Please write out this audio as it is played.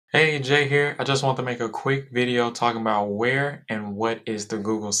Hey, Jay here. I just want to make a quick video talking about where and what is the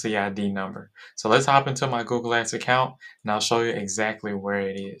Google CID number. So let's hop into my Google Ads account and I'll show you exactly where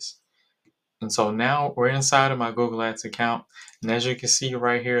it is. And so now we're inside of my Google Ads account. And as you can see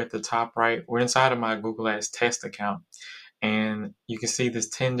right here at the top right, we're inside of my Google Ads test account. And you can see this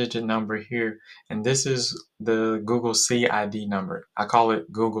 10-digit number here. And this is the Google CID number. I call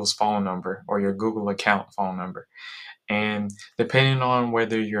it Google's phone number or your Google account phone number. And depending on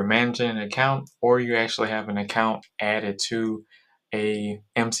whether you're managing an account or you actually have an account added to a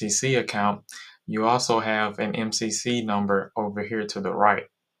MCC account, you also have an MCC number over here to the right.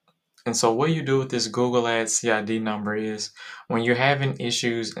 And so what you do with this Google Ads CID number is when you're having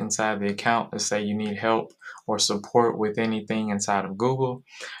issues inside the account, let's say you need help or support with anything inside of Google,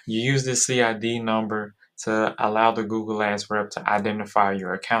 you use this CID number to allow the Google Ads rep to identify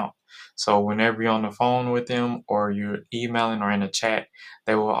your account. So whenever you're on the phone with them or you're emailing or in a chat,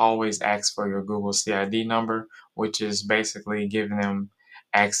 they will always ask for your Google CID number, which is basically giving them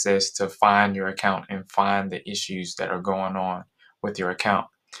access to find your account and find the issues that are going on with your account.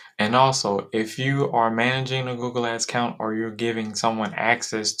 And also, if you are managing a Google Ads account or you're giving someone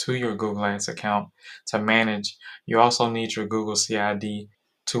access to your Google Ads account to manage, you also need your Google CID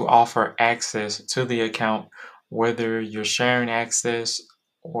to offer access to the account, whether you're sharing access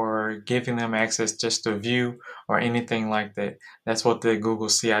or giving them access just to view or anything like that. That's what the Google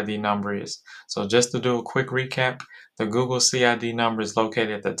CID number is. So just to do a quick recap, the Google CID number is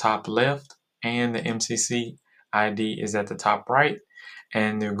located at the top left and the MCC ID is at the top right.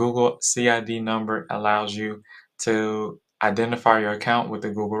 And the Google CID number allows you to identify your account with the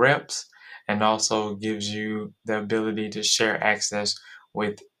Google reps and also gives you the ability to share access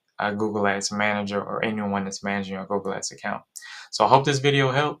with a Google Ads manager or anyone that's managing your Google Ads account. So I hope this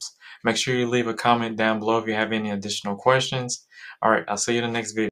video helps. Make sure you leave a comment down below if you have any additional questions. All right, I'll see you in the next video.